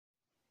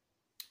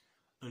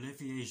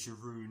Olivier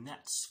Giroud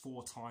nets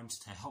 4 times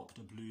to help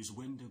the Blues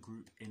win the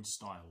group in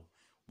style.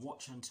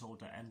 Watch until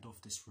the end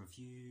of this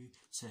review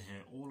to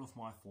hear all of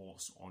my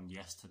thoughts on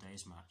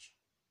yesterday's match.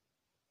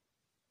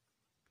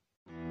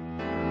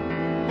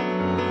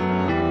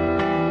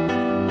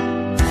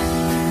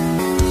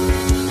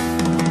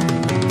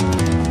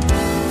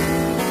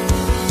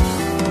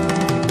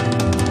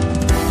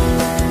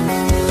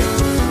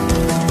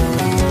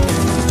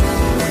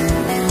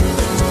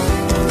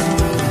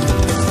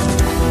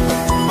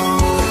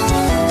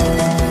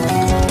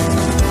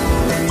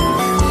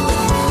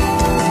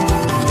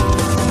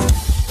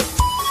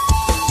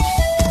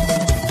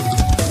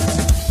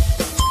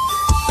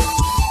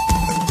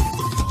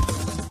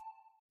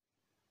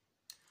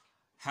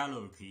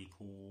 Hello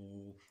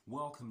people,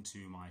 welcome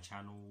to my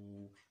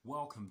channel,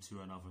 welcome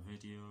to another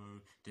video.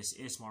 This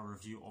is my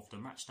review of the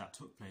match that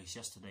took place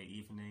yesterday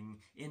evening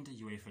in the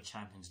UEFA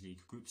Champions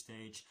League group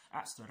stage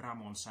at the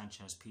Ramon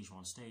Sanchez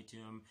Pizjuan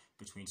Stadium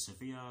between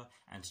Sevilla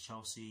and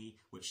Chelsea,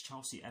 which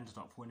Chelsea ended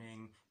up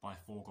winning by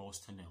 4-0.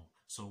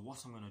 So what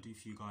I'm going to do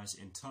for you guys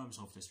in terms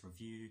of this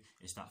review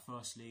is that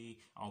firstly,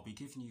 I'll be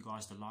giving you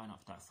guys the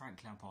lineup that Frank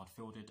Lampard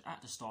fielded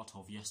at the start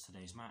of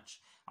yesterday's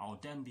match. I'll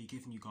then be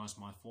giving you guys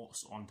my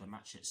thoughts on the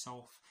match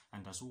itself,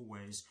 and as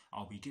always,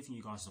 I'll be giving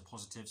you guys the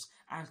positives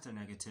and the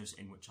negatives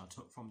in which I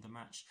took from the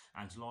match.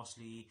 And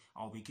lastly,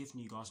 I'll be giving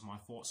you guys my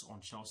thoughts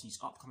on Chelsea's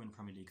upcoming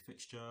Premier League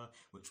fixture,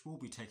 which will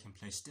be taking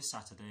place this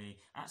Saturday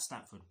at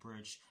Stamford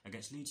Bridge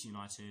against Leeds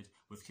United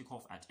with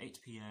kickoff at 8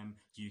 PM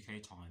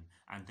UK time,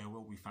 and there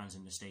will be fans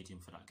in the stadium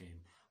for that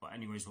game. But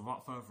anyways,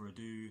 without further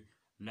ado,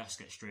 let's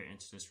get straight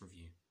into this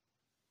review.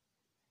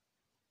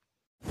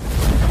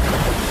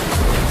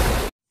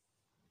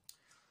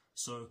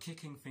 So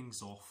kicking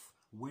things off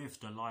with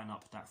the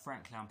lineup that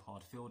Frank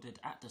Lampard fielded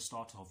at the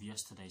start of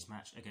yesterday's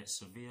match against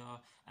Sevilla,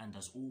 and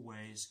as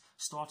always,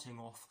 starting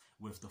off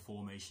with the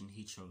formation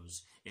he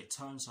chose. It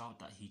turns out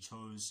that he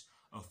chose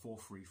a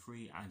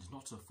 4-3-3 and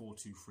not a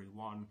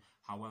 4-2-3-1.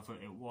 However,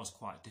 it was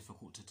quite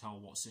difficult to tell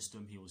what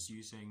system he was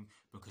using,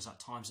 because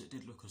at times it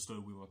did look as though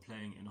we were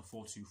playing in a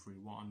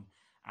 4-2-3-1,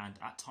 and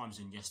at times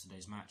in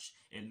yesterday's match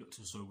it looked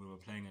as though we were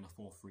playing in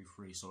a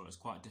 4-3-3, so it was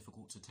quite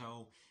difficult to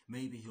tell.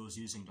 Maybe he was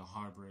using the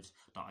hybrid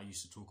that I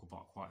used to talk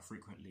about quite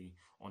frequently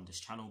on this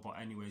channel. But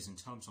anyways, in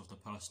terms of the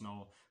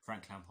personnel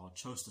Frank Lampard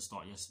chose to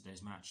start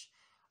yesterday's match,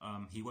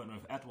 he went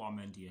with Edouard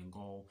Mendy in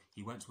goal.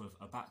 He went with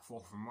a back four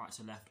from right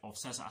to left of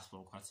Cesar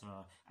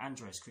Azpilicueta,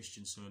 Andreas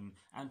Christensen,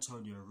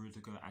 Antonio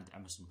Rudiger and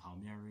Emerson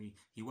Palmieri.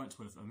 He went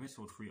with a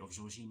midfield three of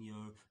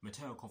Jorginho,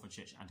 Mateo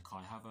Kovacic and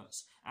Kai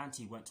Havertz. And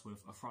he went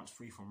with a front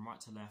three from right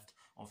to left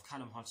of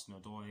Callum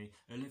Hudson-Odoi,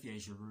 Olivier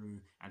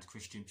Giroud and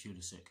Christian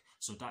Pulisic.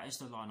 So that is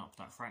the lineup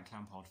that Frank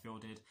Lampard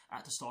fielded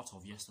at the start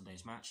of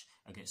yesterday's match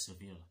against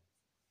Sevilla.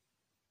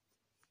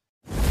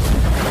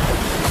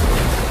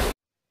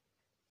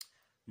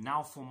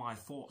 Now for my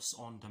thoughts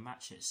on the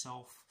match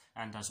itself,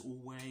 and as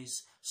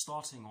always,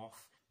 starting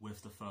off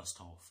with the first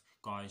half.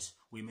 Guys,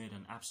 we made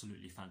an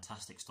absolutely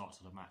fantastic start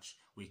to the match.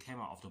 We came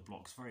out of the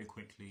blocks very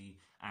quickly,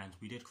 and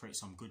we did create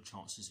some good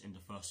chances in the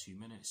first few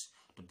minutes.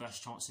 The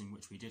best chance in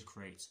which we did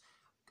create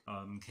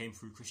came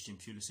through Christian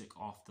Pulisic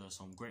after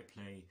some great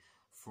play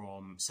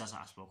from Cesar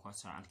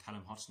Azpilicueta and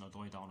Callum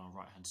Hudson-Odoi down our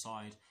right hand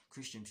side.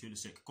 Christian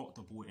Pulisic got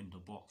the ball in the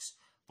box,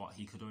 but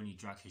he could only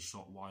drag his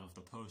shot wide of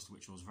the post,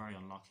 which was very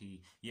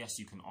unlucky. Yes,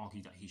 you can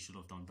argue that he should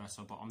have done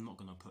better, but I'm not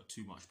going to put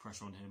too much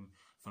pressure on him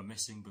for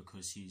missing,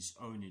 because he's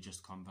only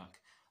just come back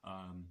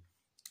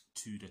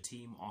to the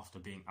team after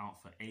being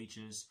out for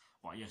ages.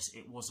 But yes,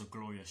 it was a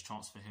glorious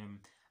chance for him,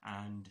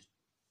 and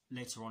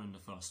later on in the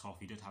first half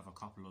he did have a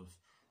couple of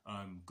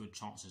good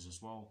chances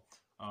as well.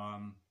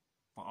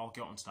 But I'll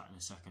get onto that in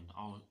a second.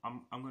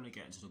 I'm going to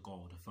get into the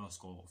goal, the first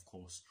goal, of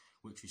course,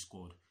 which we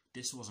scored.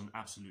 This was an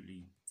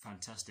absolutely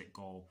fantastic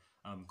goal.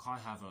 Kai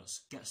Havertz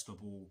gets the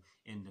ball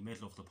in the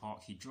middle of the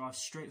park. He drives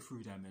straight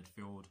through their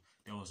midfield.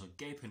 There was a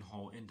gaping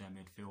hole in their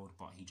midfield,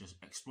 but he just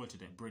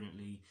exploited it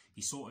brilliantly.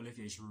 He saw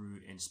Olivier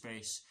Giroud in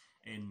space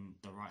in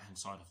the right-hand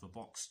side of the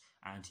box,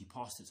 and he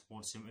passed it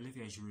towards him.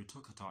 Olivier Giroud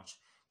took a touch,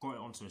 got it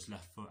onto his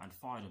left foot, and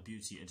fired a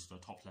beauty into the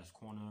top left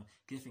corner,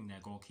 giving their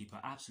goalkeeper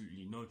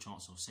absolutely no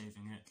chance of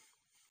saving it.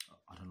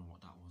 I don't know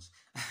what that was.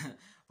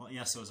 But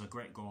yes, it was a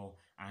great goal,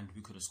 and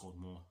we could have scored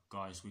more.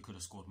 Guys, we could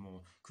have scored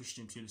more.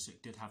 Christian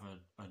Pulisic did have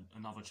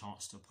another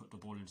chance to put the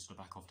ball into the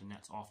back of the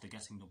net after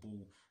getting the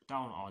ball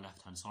down our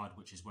left-hand side,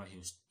 which is where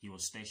he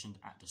was stationed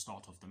at the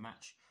start of the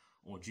match,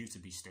 or due to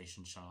be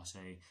stationed, shall I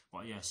say.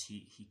 But yes,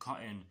 he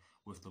cut in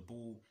with the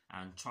ball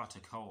and tried to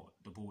curl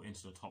the ball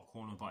into the top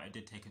corner, but it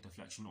did take a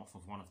deflection off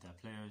of one of their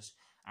players,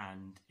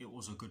 and it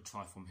was a good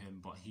try from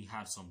him. But he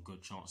had some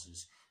good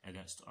chances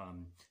against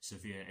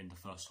Sevilla in the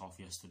first half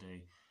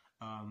yesterday,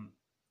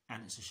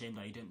 and it's a shame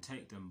that he didn't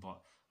take them.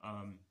 But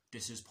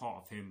this is part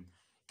of him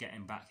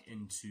getting back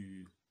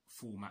into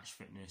full match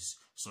fitness.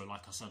 So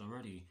like I said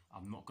already,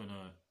 I'm not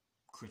gonna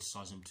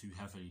criticise him too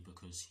heavily,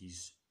 because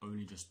he's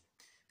only just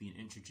being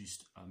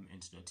introduced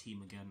into the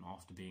team again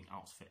after being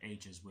out for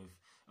ages with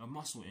a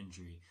muscle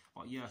injury.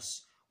 But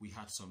yes, we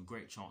had some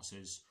great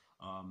chances.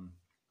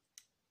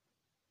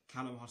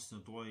 Callum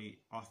Hudson-Odoi,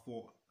 I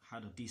thought,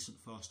 had a decent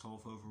first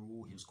half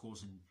overall. He was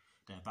causing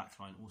their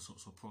backline all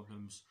sorts of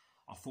problems.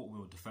 I thought we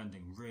were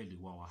defending really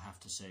well, I have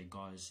to say,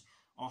 guys.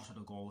 After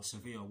the goal,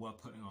 Sevilla were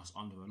putting us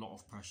under a lot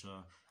of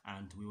pressure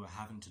and we were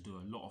having to do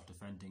a lot of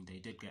defending. They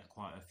did get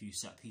quite a few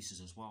set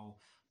pieces as well,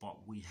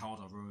 but we held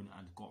our own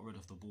and got rid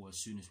of the ball as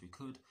soon as we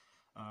could.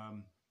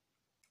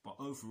 But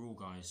overall,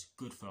 guys,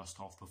 good first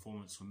half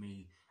performance for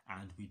me,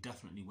 and we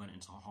definitely went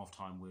into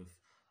half-time with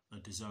a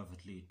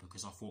deserved lead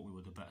because I thought we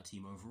were the better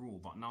team overall.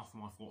 But now for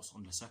my thoughts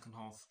on the second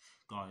half,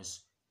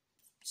 guys,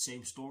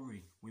 same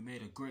story. We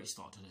made a great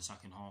start to the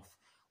second half.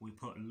 We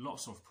put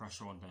lots of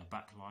pressure on their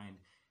back line.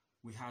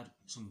 We had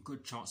some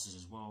good chances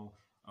as well.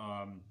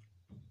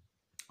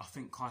 I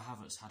think Kai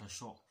Havertz had a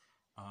shot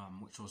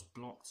which was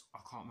blocked. I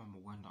can't remember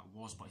when that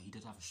was, but he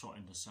did have a shot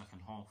in the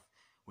second half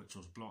which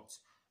was blocked.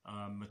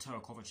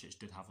 Mateo Kovacic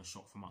did have a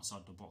shot from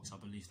outside the box. I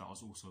believe that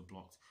was also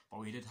blocked.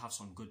 But we did have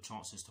some good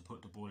chances to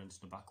put the ball into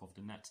the back of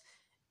the net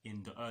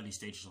in the early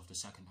stages of the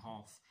second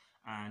half.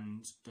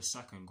 And the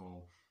second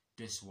goal,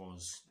 this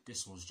was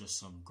just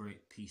some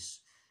great piece.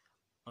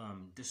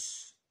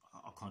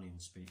 I can't even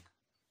speak.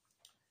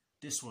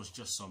 This was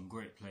just some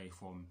great play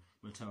from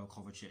Mateo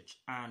Kovacic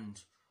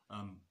and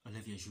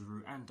Olivier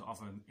Giroud and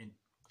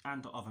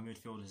the other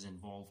midfielders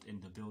involved in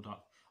the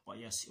build-up. But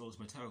yes, it was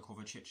Mateo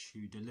Kovacic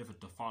who delivered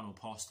the final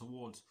pass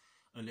towards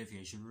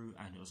Olivier Giroud,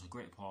 and it was a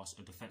great pass,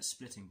 a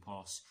defence-splitting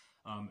pass.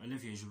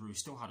 Olivier Giroud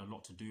still had a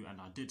lot to do,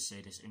 and I did say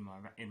this in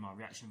my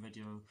reaction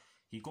video.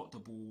 He got the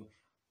ball,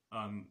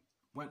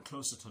 went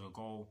closer to the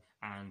goal,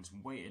 and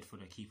waited for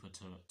the keeper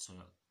to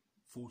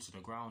fall to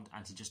the ground,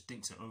 and he just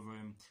dinks it over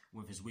him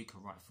with his weaker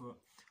right foot,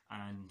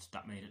 and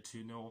that made it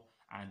 2-0.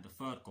 And the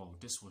third goal,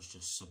 this was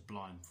just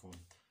sublime from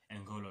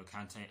N'Golo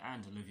Kante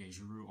and Olivier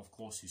Giroud, of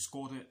course, who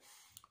scored it.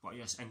 But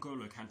yes,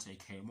 N'Golo Kante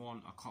came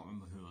on. I can't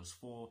remember who it was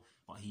for,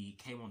 but he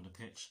came on the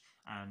pitch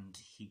and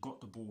he got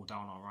the ball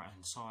down our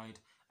right-hand side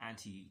and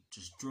he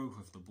just drove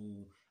with the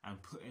ball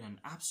and put in an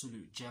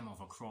absolute gem of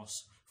a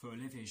cross for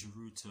Olivier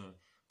Giroud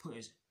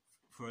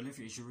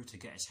to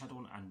get his head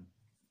on, and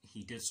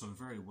he did so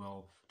very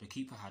well. The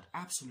keeper had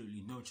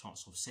absolutely no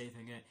chance of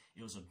saving it.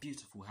 It was a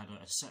beautiful header,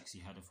 a sexy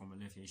header from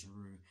Olivier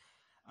Giroud.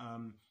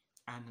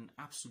 And an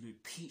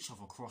absolute peach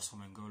of a cross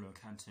from N'Golo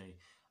Kante.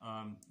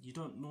 You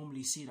don't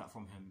normally see that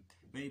from him.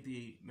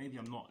 Maybe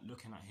I'm not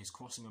looking at his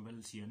crossing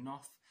ability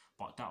enough,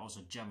 but that was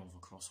a gem of a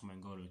cross from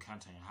N'Golo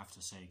Kante, I have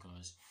to say,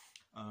 guys.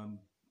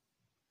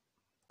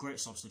 Great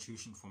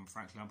substitution from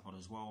Frank Lampard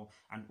as well,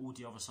 and all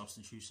the other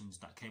substitutions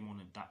that came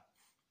on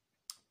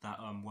that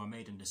were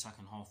made in the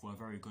second half were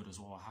very good as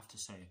well, I have to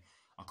say.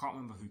 I can't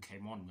remember who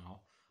came on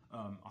now.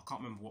 I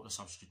can't remember what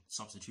the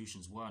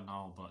substitutions were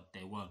now, but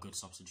they were good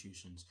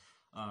substitutions.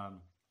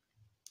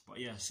 But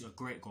yes, a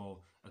great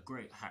goal, a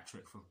great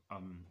hat-trick for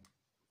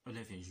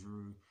Olivier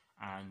Giroud,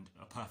 and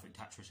a perfect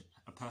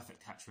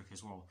hat-trick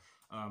as well.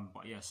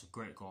 But yes, a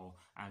great goal.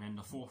 And then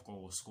the fourth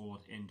goal was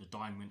scored in the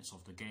dying minutes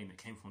of the game. It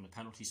came from the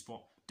penalty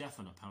spot,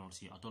 definite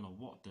penalty. I don't know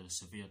what the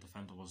Sevilla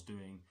defender was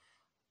doing.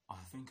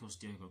 I think it was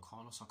Diego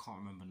Carlos, I can't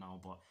remember now,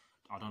 but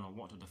I don't know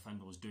what the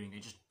defender was doing. They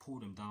just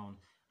pulled him down,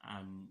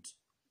 and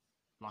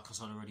like I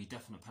said already,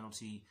 definite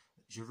penalty.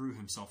 Giroud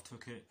himself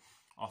took it.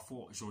 I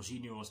thought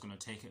Jorginho was going to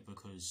take it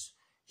because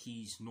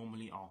he's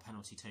normally our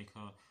penalty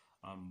taker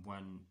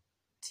when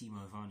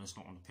Timo Werner's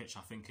not on the pitch,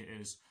 I think it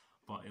is.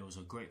 But it was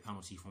a great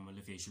penalty from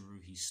Olivier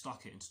Giroud. He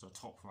stuck it into the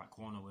top right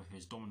corner with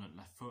his dominant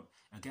left foot,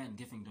 again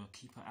giving the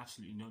keeper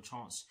absolutely no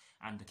chance,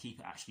 and the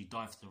keeper actually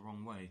dived the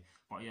wrong way.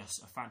 But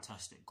yes, a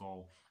fantastic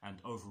goal,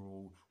 and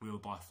overall we were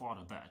by far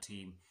the better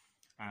team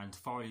and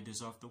thoroughly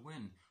deserved the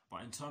win.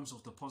 But in terms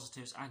of the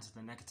positives and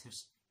the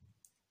negatives,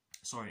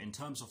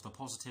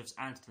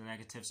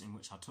 in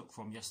which I took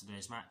from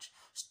yesterday's match,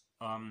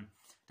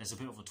 there's a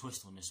bit of a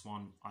twist on this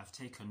one. I've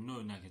taken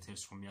no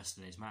negatives from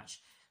yesterday's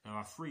match. There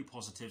are 3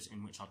 positives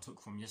in which I took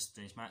from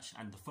yesterday's match,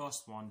 and the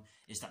first one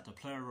is that the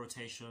player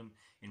rotation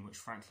in which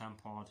Frank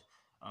Lampard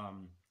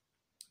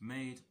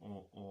made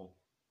or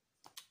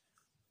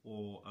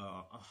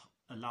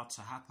allowed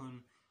to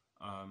happen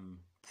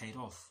paid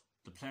off.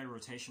 The player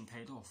rotation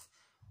paid off,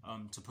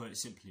 to put it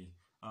simply.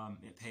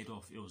 It paid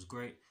off. It was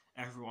great.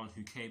 Everyone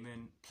who came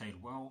in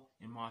played well,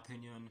 in my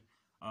opinion.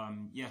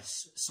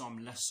 Yes,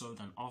 some less so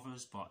than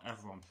others, but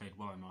everyone played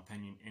well, in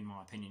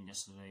my opinion,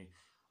 yesterday.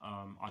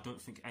 I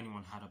don't think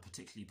anyone had a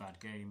particularly bad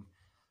game,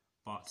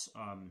 but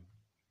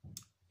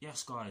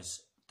yes, guys,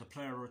 the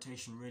player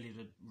rotation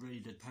really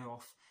did pay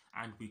off,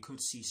 and we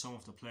could see some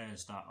of the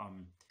players that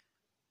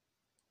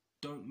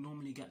don't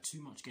normally get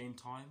too much game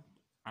time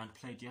and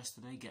played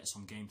yesterday get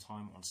some game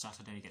time on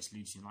Saturday against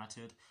Leeds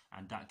United,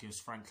 and that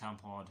gives Frank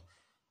Lampard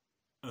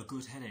a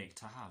good headache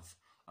to have.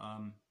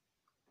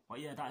 But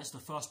yeah, that is the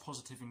first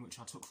positive in which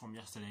I took from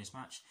yesterday's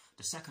match.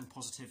 The second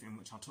positive in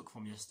which I took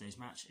from yesterday's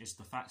match is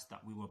the fact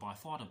that we were by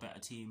far the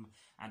better team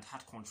and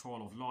had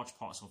control of large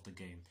parts of the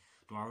game.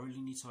 Do I really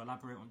need to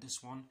elaborate on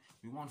this one?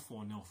 We won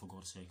 4-0, for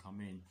God's sake. I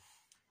mean,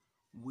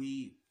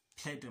 we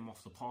played them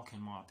off the park,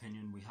 in my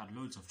opinion. We had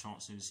loads of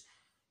chances.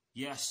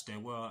 yes, there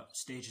were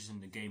stages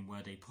in the game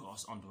where they put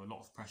us under a lot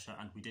of pressure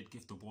and we did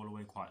give the ball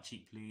away quite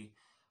cheaply.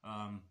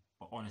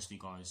 But honestly,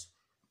 guys,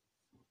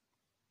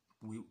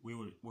 we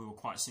were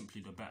quite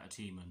simply the better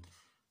team. And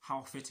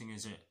how fitting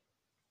is it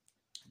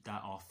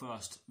that our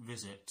first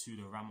visit to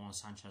the Ramon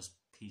Sanchez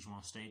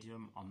Pizjuan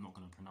Stadium, I'm not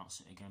going to pronounce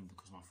it again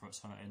because my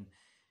throat's hurting,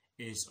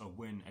 is a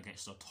win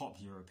against a top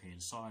European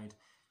side.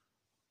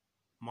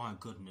 My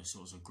goodness,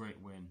 it was a great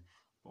win.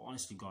 But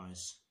honestly,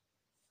 guys,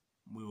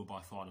 we were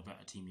by far the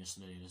better team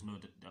yesterday.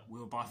 We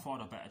were by far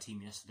the better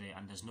team yesterday,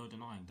 and there's no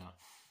denying that.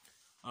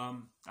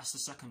 That's the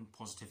second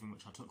positive in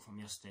which I took from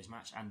yesterday's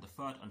match, and the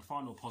third and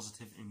final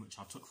positive in which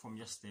I took from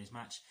yesterday's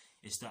match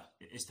is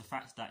the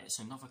fact that it's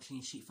another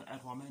clean sheet for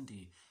Edouard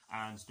Mendy.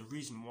 And the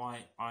reason why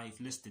I've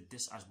listed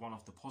this as one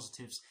of the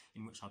positives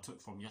in which I took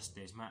from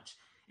yesterday's match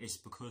is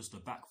because the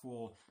back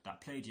four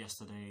that played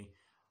yesterday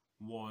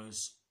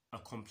was a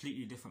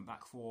completely different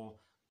back four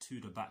to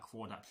the back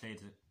four that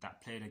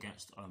played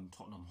against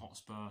Tottenham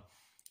Hotspur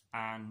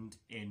and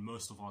in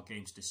most of our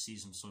games this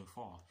season so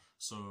far.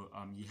 So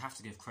you have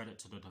to give credit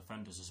to the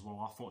defenders as well.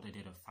 I thought they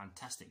did a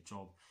fantastic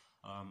job.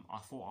 I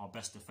thought our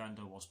best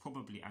defender was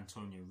probably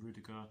Antonio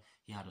Rudiger.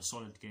 He had a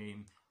solid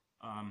game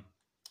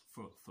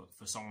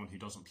for someone who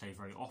doesn't play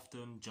very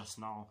often just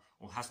now,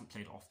 or hasn't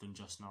played often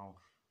just now,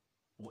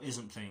 or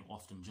isn't playing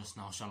often just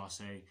now, shall I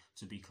say,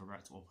 to be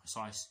correct or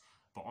precise.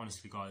 But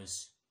honestly,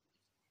 guys,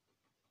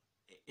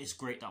 it's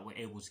great that we're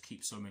able to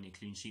keep so many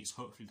clean sheets.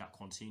 Hopefully that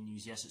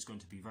continues. Yes, it's going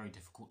to be very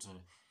difficult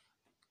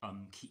to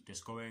keep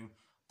this going,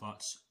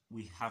 but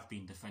we have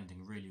been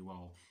defending really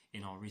well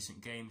in our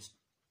recent games.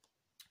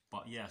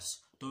 But yes,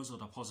 those are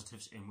the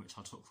positives in which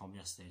I took from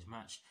yesterday's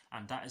match.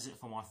 And that is it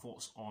for my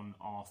thoughts on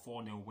our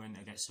 4-0 win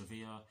against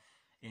Sevilla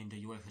in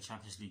the UEFA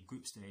Champions League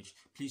group stage.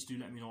 Please do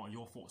let me know what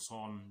your thoughts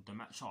on the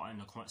match are in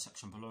the comment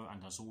section below.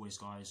 And as always,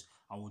 guys,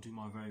 I will do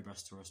my very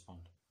best to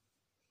respond.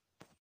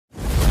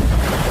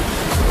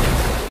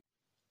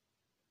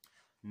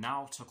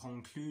 Now, to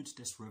conclude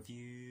this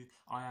review,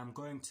 I am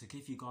going to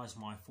give you guys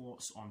my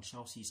thoughts on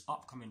Chelsea's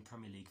upcoming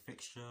Premier League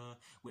fixture,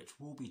 which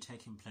will be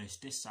taking place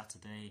this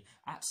Saturday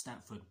at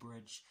Stamford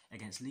Bridge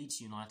against Leeds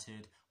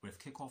United,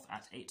 with kickoff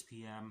at 8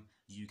 PM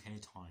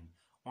UK time.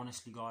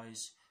 Honestly,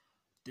 guys,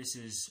 this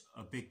is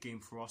a big game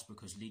for us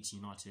because Leeds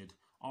United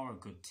are a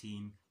good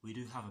team. We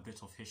do have a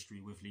bit of history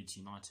with Leeds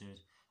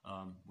United.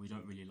 We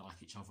don't really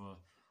like each other.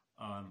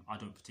 I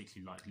don't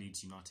particularly like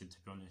Leeds United, to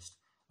be honest.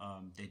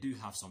 They do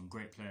have some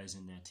great players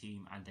in their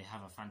team, and they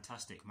have a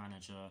fantastic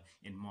manager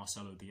in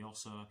Marcelo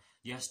Bielsa.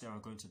 Yes, there are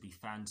going to be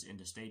fans in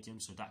the stadium,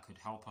 so that could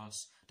help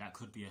us. That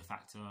could be a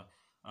factor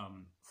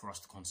for us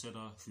to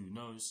consider. Who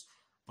knows?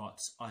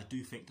 But I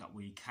do think that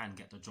we can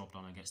get the job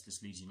done against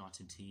this Leeds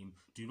United team.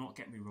 Do not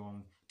get me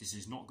wrong, this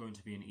is not going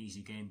to be an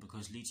easy game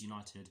because Leeds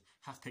United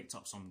have picked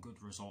up some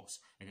good results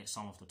against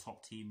some of the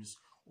top teams,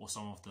 or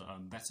some of the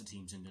better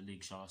teams in the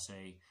league, shall I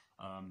say.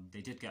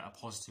 They did get a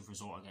positive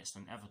result against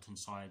an Everton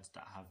side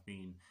that have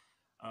been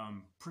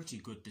pretty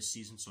good this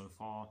season so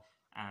far,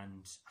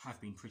 and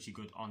have been pretty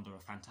good under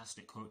a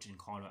fantastic coach in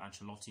Carlo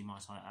Ancelotti,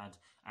 might I add.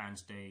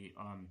 And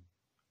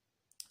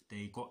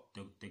they got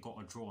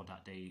a draw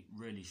that they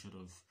really should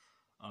have.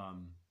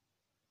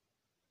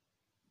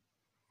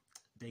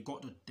 They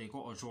got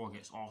a draw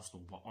against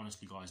Arsenal, but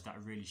honestly, guys,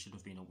 that really should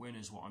have been a win,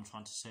 is what I'm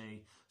trying to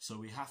say. So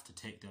we have to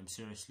take them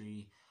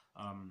seriously.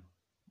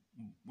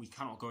 We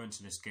cannot go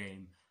into this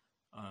game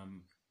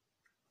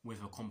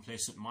with a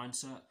complacent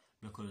mindset,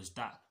 because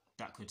that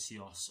could see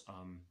us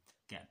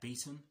get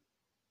beaten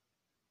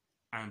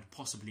and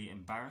possibly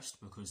embarrassed,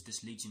 because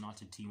this Leeds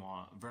United team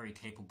are very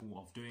capable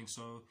of doing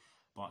so.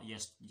 But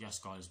yes,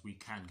 guys, we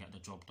can get the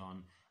job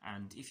done.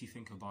 And if you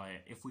think about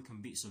it, if we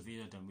can beat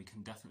Sevilla, then we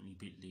can definitely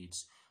beat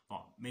Leeds.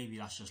 But maybe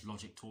that's just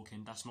logic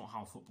talking. That's not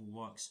how football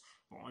works.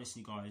 But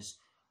honestly, guys,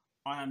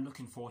 I am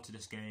looking forward to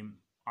this game.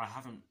 I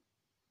haven't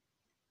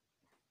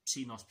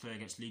seen us play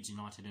against Leeds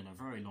United in a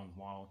very long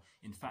while.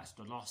 In fact,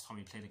 the last time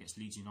we played against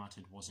Leeds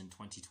United was in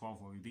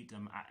 2012, where we beat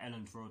them at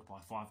Elland Road by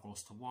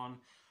 5-1.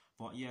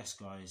 But yes,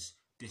 guys,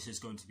 this is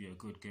going to be a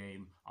good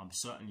game. I'm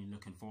certainly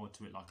looking forward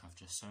to it, like I've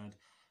just said.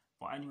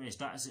 But anyways,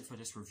 that is it for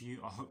this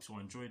review. I hope you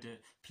all enjoyed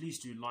it. Please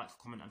do like,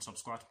 comment and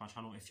subscribe to my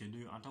channel if you're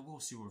new, and I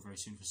will see you all very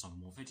soon for some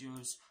more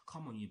videos.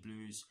 Come on, you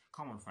Blues.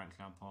 Come on, Frank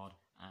Lampard.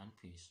 And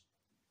peace.